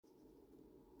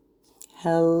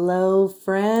Hello,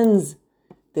 friends.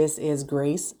 This is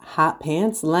Grace Hot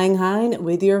Pants Langhine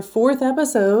with your fourth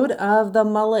episode of the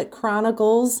Mullet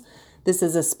Chronicles. This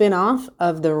is a spin-off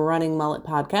of the Running Mullet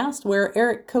podcast where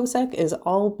Eric Kosek is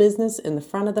all business in the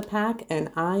front of the pack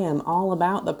and I am all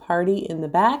about the party in the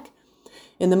back.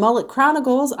 In the Mullet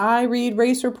Chronicles, I read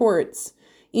race reports.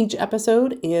 Each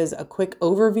episode is a quick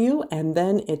overview and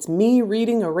then it's me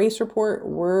reading a race report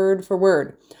word for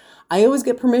word. I always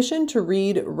get permission to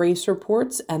read race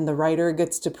reports and the writer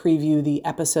gets to preview the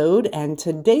episode. And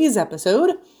today's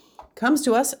episode comes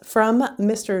to us from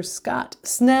Mr. Scott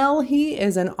Snell. He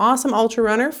is an awesome ultra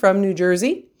runner from New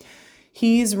Jersey.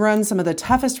 He's run some of the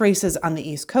toughest races on the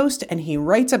East Coast and he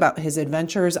writes about his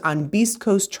adventures on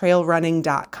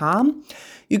beastcoasttrailrunning.com.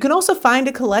 You can also find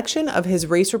a collection of his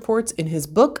race reports in his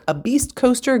book, A Beast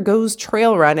Coaster Goes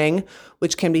Trail Running,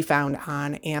 which can be found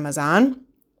on Amazon.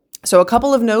 So a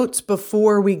couple of notes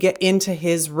before we get into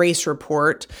his race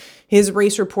report. His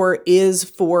race report is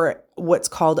for what's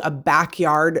called a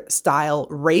backyard style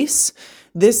race.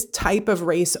 This type of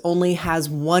race only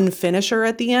has one finisher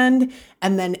at the end,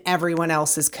 and then everyone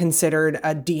else is considered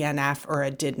a DNF or a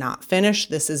did not finish.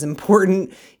 This is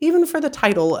important even for the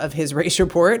title of his race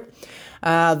report.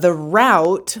 The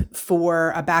route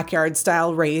for a backyard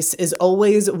style race is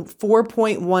always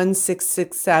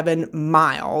 4.1667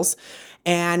 miles.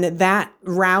 And that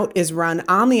route is run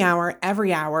on the hour,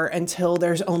 every hour, until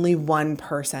there's only one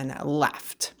person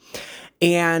left.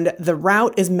 And the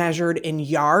route is measured in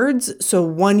yards. So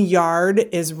 1 yard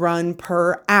is run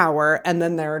per hour. And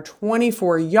then there are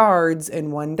 24 yards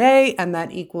in one day. And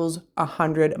that equals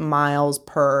 100 miles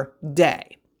per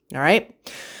day. All right.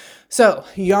 So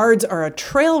yards are a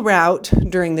trail route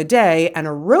during the day and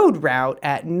a road route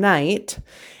at night.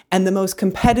 And the most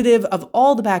competitive of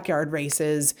all the backyard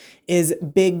races is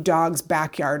Big Dog's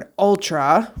Backyard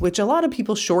Ultra, which a lot of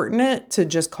people shorten it to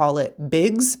just call it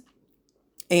BIGS.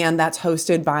 And that's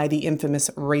hosted by the infamous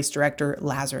race director,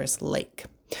 Lazarus Lake.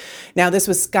 Now, this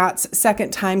was Scott's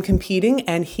second time competing,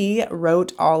 and he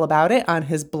wrote all about it on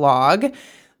his blog.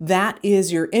 That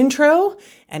is your intro.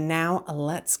 And now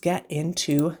let's get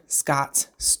into Scott's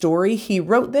story. He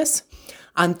wrote this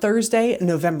on Thursday,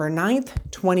 November 9th,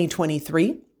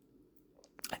 2023.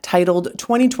 Titled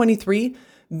 2023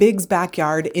 Big's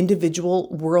Backyard Individual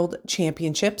World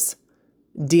Championships,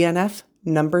 DNF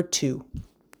number 2.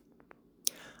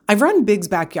 I've run Big's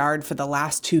Backyard for the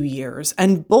last 2 years,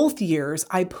 and both years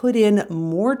I put in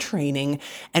more training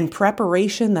and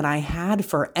preparation than I had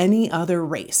for any other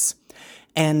race.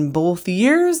 And both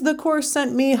years, the course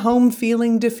sent me home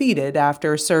feeling defeated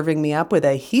after serving me up with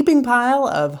a heaping pile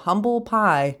of humble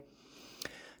pie.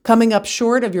 Coming up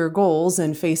short of your goals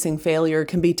and facing failure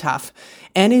can be tough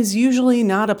and is usually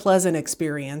not a pleasant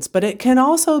experience, but it can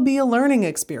also be a learning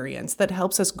experience that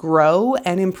helps us grow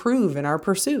and improve in our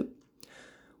pursuit.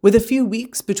 With a few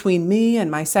weeks between me and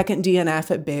my second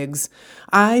DNF at Big's,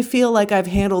 I feel like I've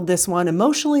handled this one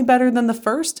emotionally better than the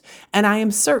first, and I am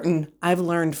certain I've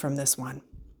learned from this one.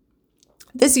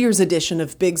 This year's edition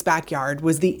of Big's Backyard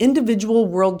was the Individual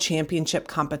World Championship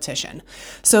competition,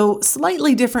 so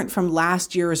slightly different from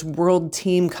last year's World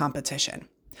Team competition.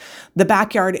 The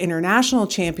Backyard International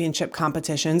Championship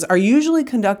competitions are usually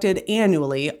conducted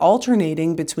annually,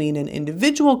 alternating between an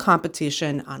individual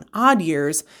competition on odd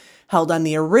years held on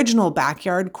the original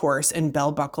backyard course in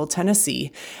Bell Buckle, Tennessee,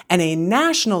 and a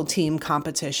national team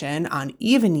competition on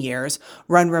even years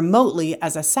run remotely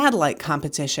as a satellite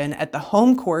competition at the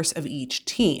home course of each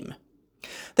team.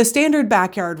 The standard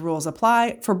backyard rules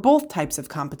apply for both types of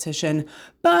competition,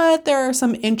 but there are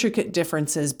some intricate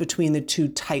differences between the two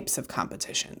types of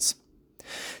competitions.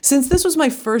 Since this was my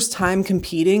first time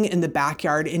competing in the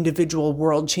Backyard Individual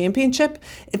World Championship,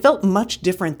 it felt much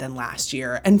different than last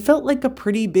year and felt like a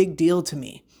pretty big deal to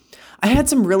me. I had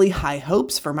some really high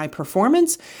hopes for my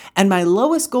performance, and my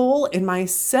lowest goal in my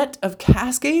set of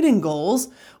cascading goals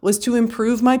was to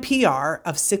improve my PR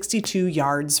of 62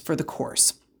 yards for the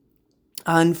course.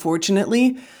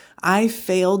 Unfortunately, I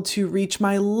failed to reach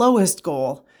my lowest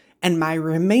goal, and my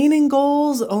remaining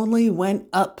goals only went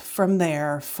up from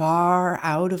there, far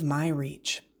out of my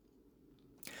reach.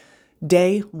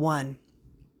 Day 1.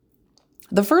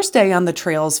 The first day on the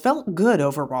trails felt good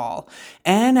overall,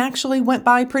 and actually went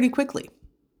by pretty quickly.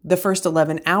 The first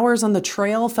 11 hours on the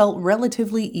trail felt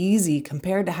relatively easy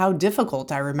compared to how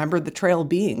difficult I remembered the trail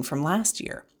being from last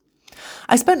year.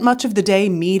 I spent much of the day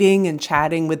meeting and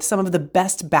chatting with some of the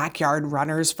best backyard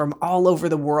runners from all over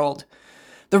the world.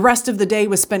 The rest of the day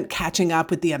was spent catching up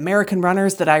with the American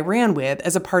runners that I ran with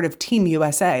as a part of Team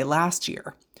USA last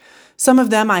year. Some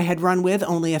of them I had run with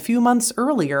only a few months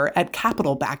earlier at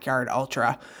Capital Backyard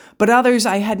Ultra, but others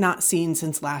I had not seen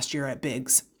since last year at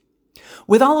Biggs.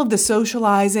 With all of the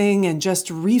socializing and just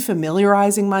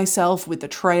refamiliarizing myself with the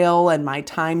trail and my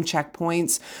time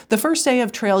checkpoints, the first day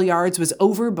of trail yards was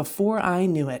over before I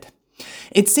knew it.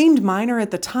 It seemed minor at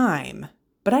the time,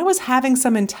 but I was having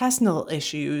some intestinal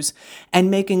issues and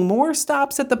making more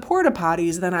stops at the porta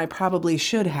potties than I probably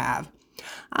should have.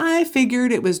 I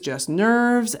figured it was just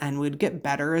nerves and would get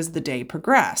better as the day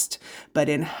progressed. But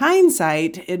in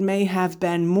hindsight, it may have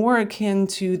been more akin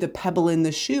to the pebble in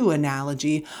the shoe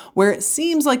analogy, where it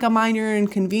seems like a minor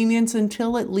inconvenience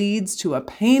until it leads to a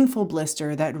painful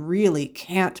blister that really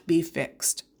can't be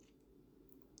fixed.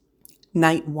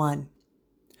 Night 1.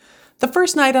 The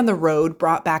first night on the road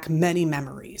brought back many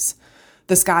memories.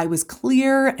 The sky was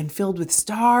clear and filled with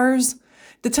stars.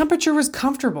 The temperature was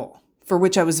comfortable, for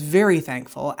which I was very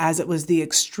thankful, as it was the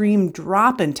extreme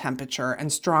drop in temperature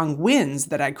and strong winds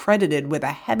that I credited with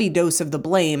a heavy dose of the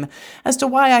blame as to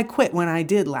why I quit when I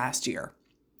did last year.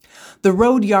 The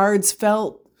road yards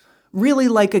felt really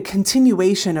like a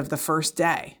continuation of the first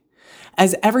day.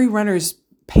 As every runner's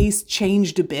pace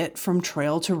changed a bit from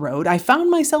trail to road, I found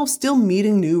myself still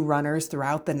meeting new runners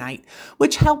throughout the night,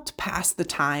 which helped pass the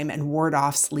time and ward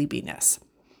off sleepiness.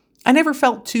 I never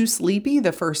felt too sleepy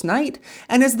the first night,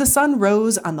 and as the sun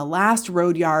rose on the last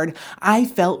road yard, I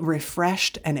felt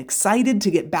refreshed and excited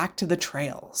to get back to the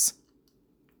trails.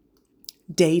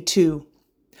 Day 2.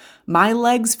 My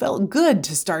legs felt good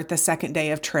to start the second day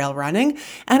of trail running,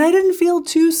 and I didn't feel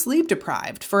too sleep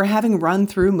deprived for having run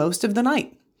through most of the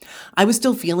night. I was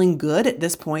still feeling good at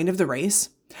this point of the race.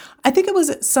 I think it was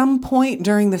at some point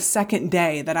during the second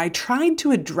day that I tried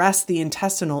to address the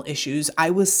intestinal issues I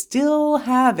was still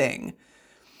having.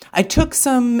 I took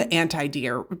some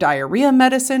anti-diarrhea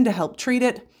medicine to help treat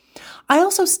it. I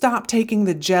also stopped taking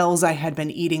the gels I had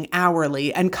been eating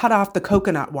hourly and cut off the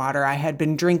coconut water I had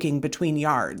been drinking between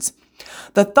yards.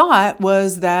 The thought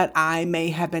was that I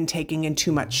may have been taking in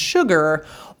too much sugar,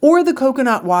 or the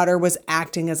coconut water was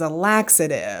acting as a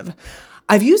laxative.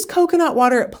 I've used coconut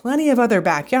water at plenty of other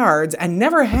backyards and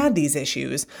never had these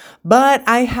issues, but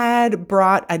I had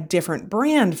brought a different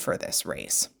brand for this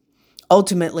race.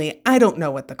 Ultimately, I don't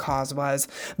know what the cause was,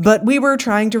 but we were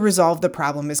trying to resolve the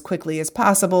problem as quickly as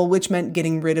possible, which meant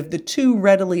getting rid of the two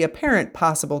readily apparent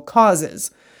possible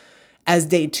causes. As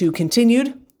day 2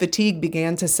 continued, fatigue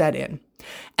began to set in,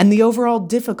 and the overall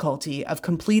difficulty of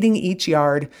completing each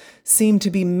yard seemed to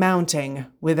be mounting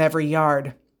with every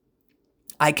yard.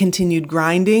 I continued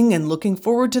grinding and looking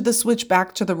forward to the switch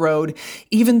back to the road,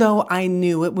 even though I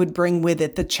knew it would bring with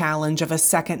it the challenge of a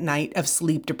second night of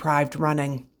sleep-deprived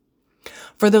running.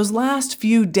 For those last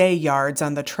few day yards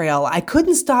on the trail, I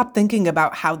couldn't stop thinking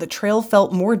about how the trail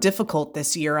felt more difficult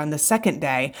this year on the second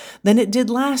day than it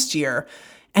did last year,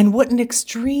 and what an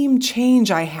extreme change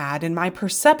I had in my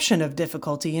perception of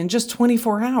difficulty in just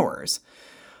 24 hours.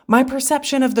 My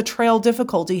perception of the trail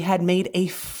difficulty had made a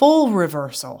full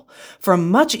reversal from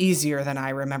much easier than I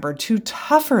remembered to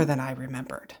tougher than I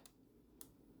remembered.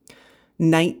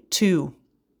 Night 2.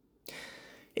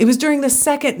 It was during the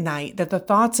second night that the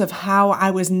thoughts of how I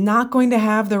was not going to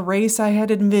have the race I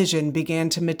had envisioned began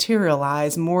to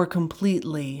materialize more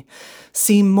completely,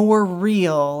 seem more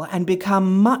real, and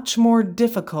become much more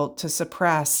difficult to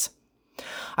suppress.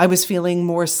 I was feeling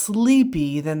more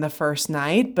sleepy than the first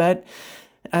night, but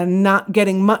not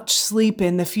getting much sleep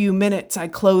in the few minutes I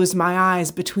closed my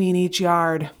eyes between each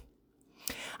yard.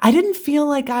 I didn't feel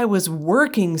like I was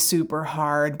working super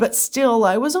hard, but still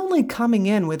I was only coming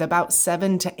in with about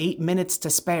 7 to 8 minutes to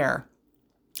spare.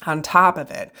 On top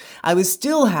of it, I was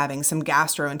still having some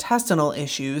gastrointestinal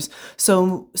issues,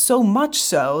 so much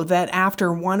so that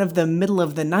after one of the middle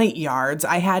of the night yards,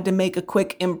 I had to make a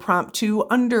quick impromptu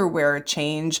underwear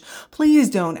change.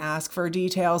 Please don't ask for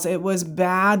details. It was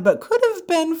bad, but could have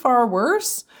been far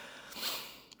worse.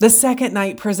 The second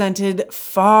night presented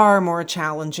far more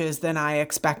challenges than I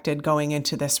expected going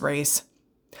into this race.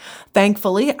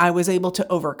 Thankfully, I was able to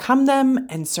overcome them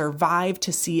and survive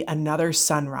to see another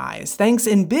sunrise, thanks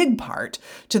in big part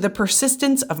to the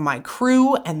persistence of my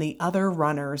crew and the other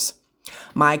runners.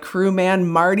 My crewman,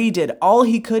 Marty, did all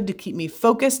he could to keep me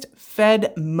focused,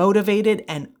 fed, motivated,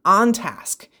 and on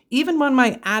task, even when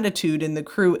my attitude in the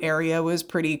crew area was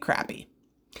pretty crappy.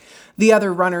 The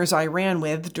other runners I ran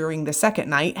with during the second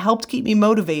night helped keep me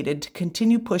motivated to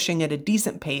continue pushing at a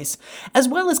decent pace, as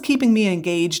well as keeping me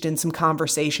engaged in some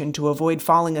conversation to avoid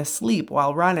falling asleep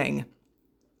while running.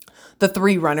 The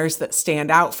 3 runners that stand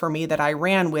out for me that I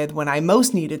ran with when I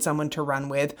most needed someone to run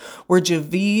with were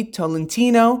Javi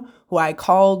Tolentino, who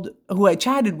I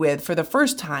chatted with for the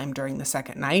first time during the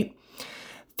second night,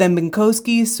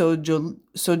 Thembinkowski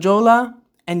Sojola,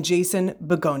 and Jason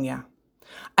Begonia.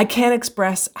 I can't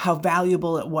express how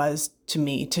valuable it was to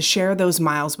me to share those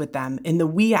miles with them in the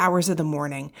wee hours of the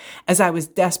morning as I was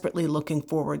desperately looking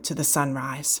forward to the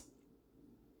sunrise.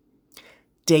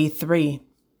 Day 3.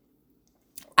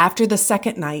 After the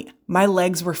second night, my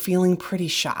legs were feeling pretty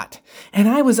shot, and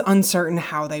I was uncertain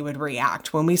how they would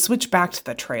react when we switched back to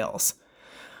the trails.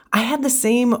 I had the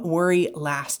same worry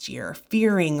last year,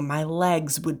 fearing my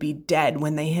legs would be dead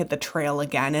when they hit the trail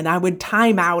again, and I would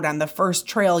time out on the first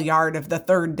trail yard of the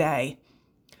third day.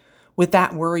 With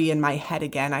that worry in my head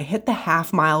again, I hit the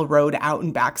half-mile road out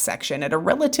and back section at a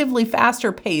relatively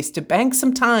faster pace to bank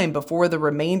some time before the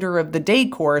remainder of the day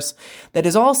course that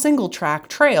is all single-track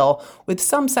trail with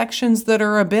some sections that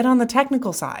are a bit on the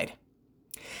technical side.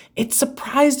 It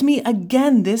surprised me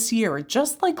again this year,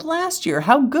 just like last year,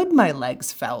 how good my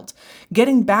legs felt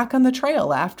getting back on the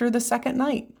trail after the second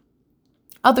night.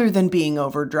 Other than being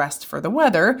overdressed for the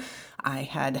weather, I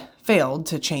had failed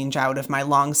to change out of my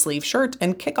long sleeve shirt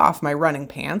and kick off my running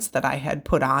pants that I had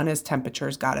put on as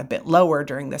temperatures got a bit lower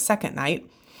during the second night.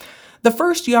 The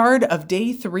first yard of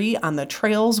day 3 on the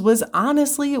trails was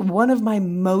honestly one of my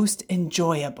most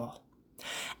enjoyable.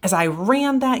 As I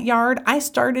ran that yard, I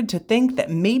started to think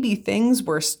that maybe things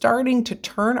were starting to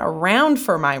turn around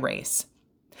for my race.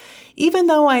 Even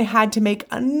though I had to make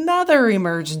another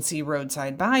emergency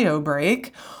roadside bio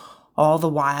break, all the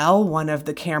while one of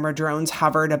the camera drones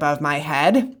hovered above my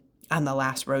head on the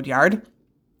last road yard,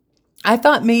 I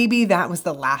thought maybe that was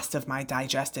the last of my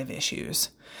digestive issues.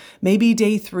 Maybe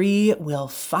day 3 will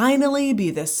finally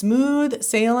be the smooth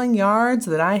sailing yards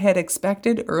that I had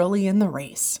expected early in the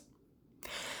race.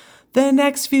 The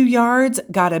next few yards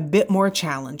got a bit more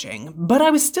challenging, but I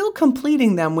was still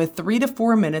completing them with 3 to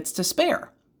 4 minutes to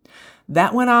spare.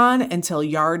 That went on until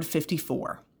yard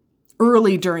 54.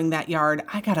 Early during that yard,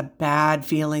 I got a bad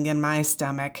feeling in my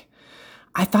stomach.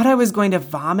 I thought I was going to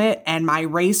vomit and my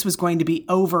race was going to be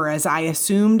over, as I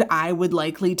assumed I would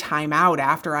likely time out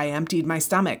after I emptied my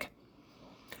stomach.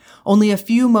 Only a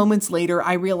few moments later,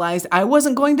 I realized I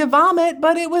wasn't going to vomit,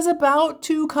 but it was about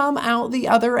to come out the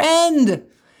other end.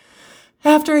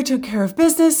 After I took care of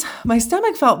business, my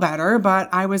stomach felt better, but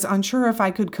I was unsure if I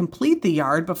could complete the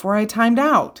yard before I timed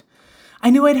out.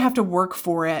 I knew I'd have to work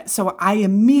for it, so I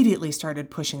immediately started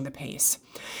pushing the pace.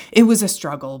 It was a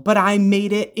struggle, but I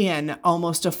made it in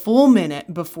almost a full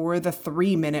minute before the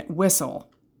 3-minute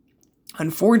whistle.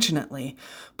 Unfortunately,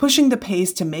 pushing the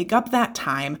pace to make up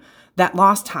that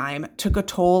lost time, took a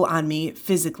toll on me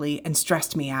physically and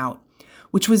stressed me out,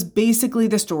 which was basically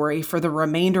the story for the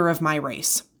remainder of my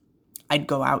race. I'd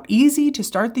go out easy to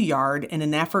start the yard in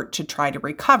an effort to try to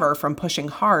recover from pushing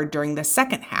hard during the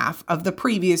second half of the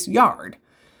previous yard.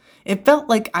 It felt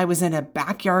like I was in a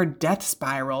backyard death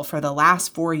spiral for the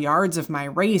last 4 yards of my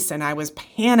race, and I was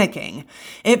panicking.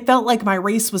 It felt like my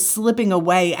race was slipping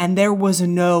away and there was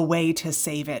no way to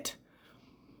save it.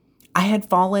 I had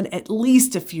fallen at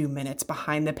least a few minutes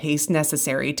behind the pace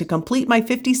necessary to complete my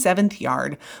 57th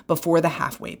yard before the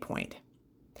halfway point.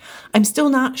 I'm still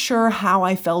not sure how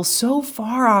I fell so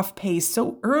far off pace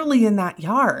so early in that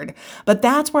yard, but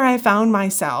that's where I found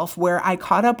myself, where I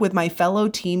caught up with my fellow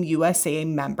Team USA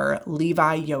member,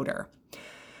 Levi Yoder.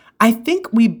 I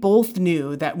think we both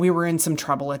knew that we were in some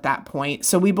trouble at that point,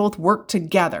 so we both worked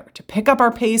together to pick up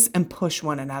our pace and push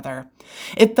one another.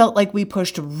 It felt like we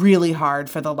pushed really hard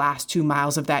for the last 2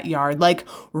 miles of that yard, like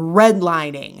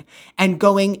redlining and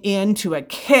going into a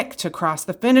kick to cross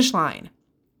the finish line.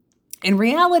 In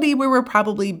reality, we were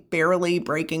probably barely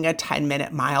breaking a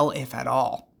 10-minute mile, if at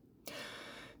all.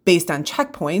 Based on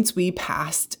checkpoints we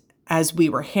passed as we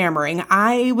were hammering,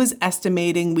 I was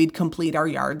estimating we'd complete our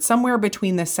yard somewhere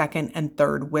between the second and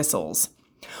third whistles.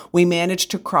 We managed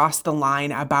to cross the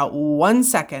line about 1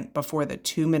 second before the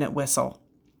 2-minute whistle.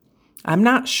 I'm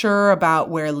not sure about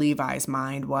where Levi's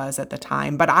mind was at the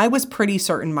time, but I was pretty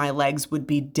certain my legs would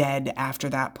be dead after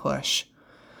that push.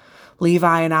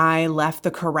 Levi and I left the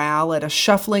corral at a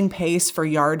shuffling pace for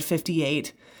yard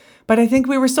 58, but I think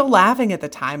we were still laughing at the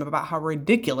time about how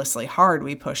ridiculously hard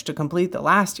we pushed to complete the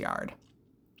last yard.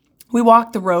 We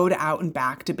walked the road out and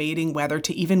back, debating whether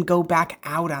to even go back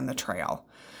out on the trail.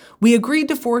 We agreed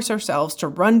to force ourselves to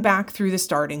run back through the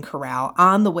starting corral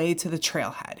on the way to the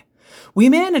trailhead. We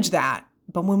managed that,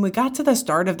 but when we got to the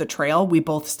start of the trail, we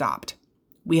both stopped.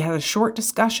 We had a short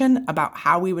discussion about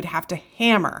how we would have to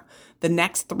hammer the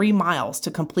next 3 miles to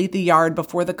complete the yard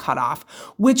before the cutoff,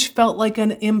 which felt like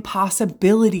an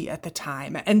impossibility at the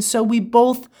time. And so we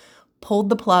both pulled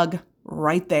the plug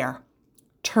right there,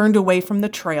 turned away from the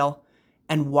trail,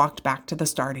 and walked back to the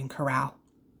starting corral.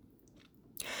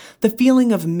 The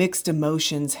feeling of mixed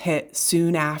emotions hit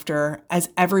soon after as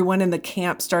everyone in the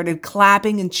camp started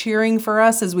clapping and cheering for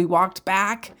us as we walked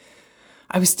back.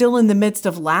 I was still in the midst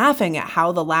of laughing at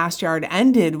how the last yard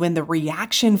ended when the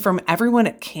reaction from everyone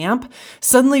at camp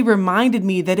suddenly reminded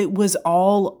me that it was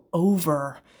all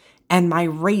over and my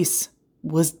race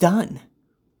was done.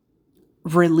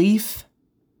 Relief,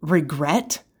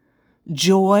 regret,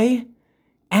 joy,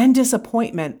 and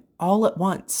disappointment all at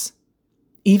once.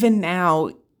 Even now,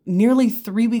 nearly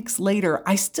 3 weeks later,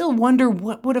 I still wonder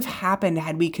what would have happened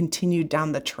had we continued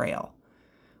down the trail.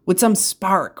 Would some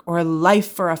spark or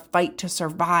life for a fight to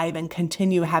survive and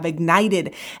continue have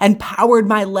ignited and powered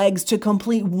my legs to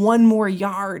complete one more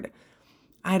yard?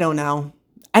 I don't know.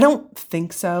 I don't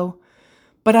think so,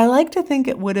 but I like to think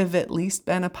it would have at least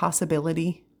been a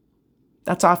possibility.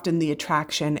 That's often the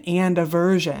attraction and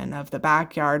aversion of the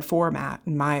backyard format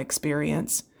in my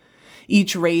experience.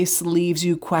 Each race leaves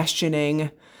you questioning,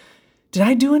 did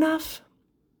I do enough?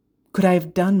 Could I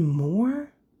have done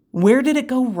more? Where did it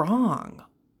go wrong?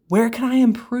 Where can I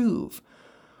improve?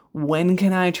 When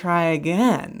can I try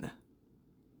again?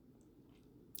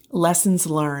 Lessons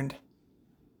learned.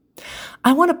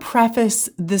 I want to preface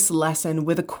this lesson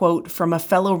with a quote from a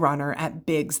fellow runner at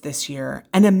Biggs this year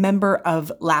and a member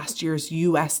of last year's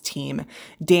U.S. team,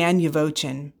 Dan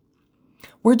Yavochin.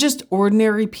 We're just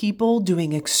ordinary people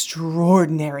doing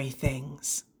extraordinary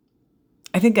things.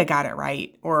 I think I got it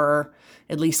right, or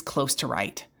at least close to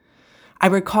right. I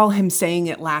recall him saying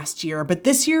it last year, but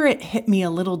this year it hit me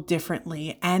a little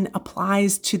differently and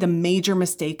applies to the major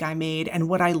mistake I made and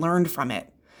what I learned from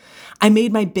it. I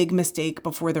made my big mistake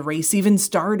before the race even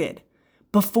started.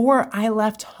 Before I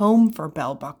left home for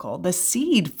Bell Buckle, the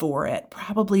seed for it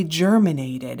probably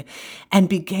germinated and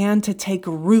began to take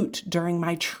root during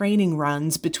my training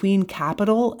runs between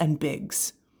Capitol and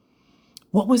Biggs.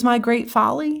 What was my great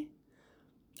folly?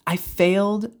 I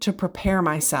failed to prepare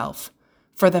myself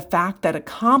for the fact that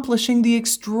accomplishing the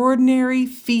extraordinary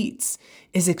feats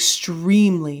is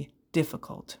extremely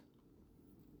difficult.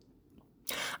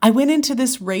 I went into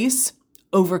this race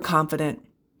overconfident.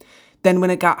 Then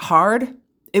when it got hard,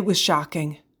 it was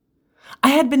shocking. I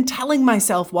had been telling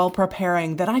myself while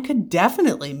preparing that I could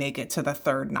definitely make it to the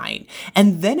third night,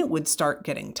 and then it would start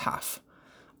getting tough.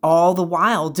 All the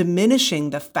while diminishing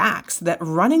the facts that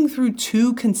running through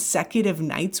 2 consecutive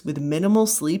nights with minimal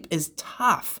sleep is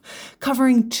tough.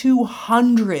 Covering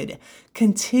 200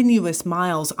 continuous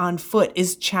miles on foot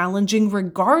is challenging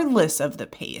regardless of the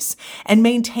pace, and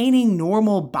maintaining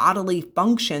normal bodily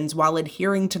functions while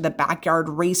adhering to the backyard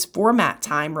race format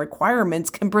time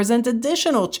requirements can present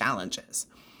additional challenges.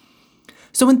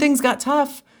 So when things got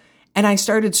tough, and I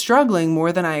started struggling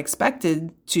more than I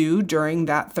expected to during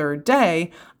that third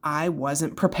day, I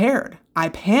wasn't prepared. I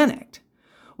panicked,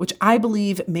 which I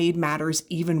believe made matters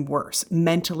even worse,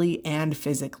 mentally and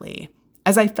physically,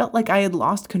 as I felt like I had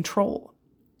lost control.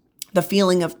 The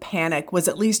feeling of panic was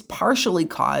at least partially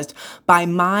caused by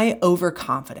my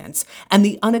overconfidence and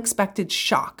the unexpected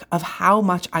shock of how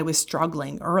much I was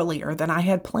struggling earlier than I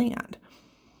had planned.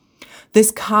 This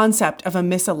concept of a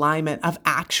misalignment of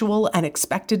actual and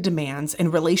expected demands in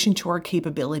relation to our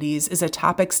capabilities is a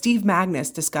topic Steve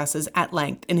Magnus discusses at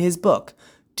length in his book,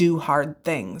 Do Hard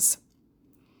Things.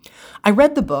 I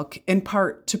read the book in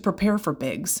part to prepare for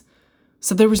Biggs,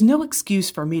 so there was no excuse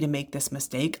for me to make this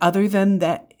mistake other than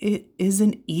that it is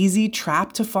an easy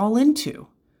trap to fall into.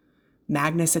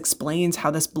 Magnus explains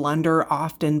how this blunder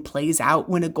often plays out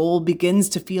when a goal begins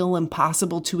to feel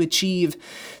impossible to achieve,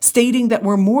 stating that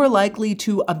we're more likely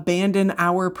to abandon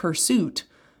our pursuit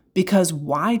because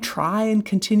why try and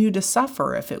continue to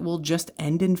suffer if it will just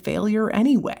end in failure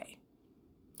anyway?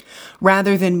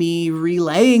 Rather than me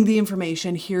relaying the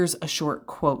information, here's a short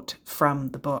quote from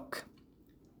the book.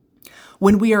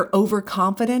 When we are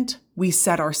overconfident, we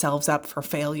set ourselves up for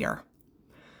failure.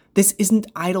 This isn't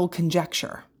idle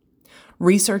conjecture.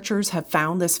 Researchers have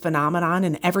found this phenomenon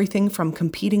in everything from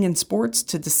competing in sports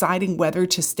to deciding whether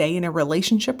to stay in a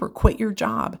relationship or quit your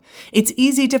job. It's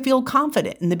easy to feel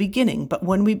confident in the beginning, but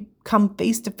when we come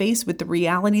face to face with the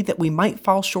reality that we might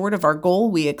fall short of our goal,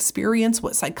 we experience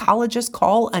what psychologists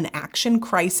call an action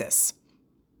crisis.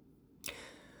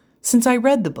 Since I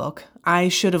read the book, I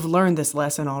should have learned this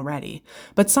lesson already,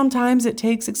 but sometimes it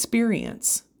takes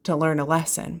experience to learn a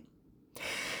lesson.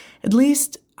 At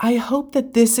least, I hope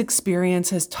that this experience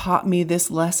has taught me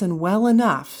this lesson well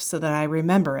enough so that I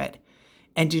remember it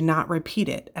and do not repeat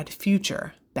it at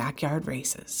future backyard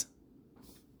races.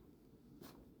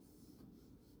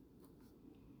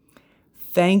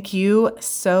 Thank you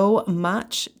so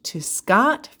much to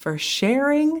Scott for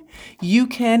sharing. You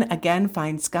can again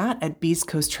find Scott at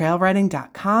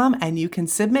beastcoasttrailrunning.com, and you can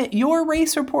submit your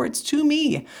race reports to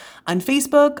me on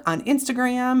Facebook, on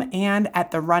Instagram, and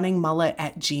at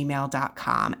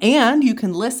therunningmullet@gmail.com. And you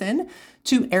can listen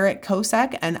to Eric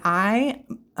Kosek and I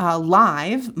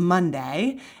live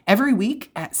Monday every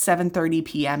week at 7:30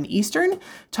 p.m. Eastern,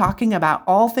 talking about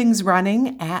all things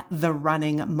running at The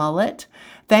Running Mullet.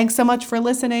 Thanks so much for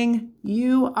listening.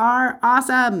 You are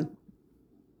awesome.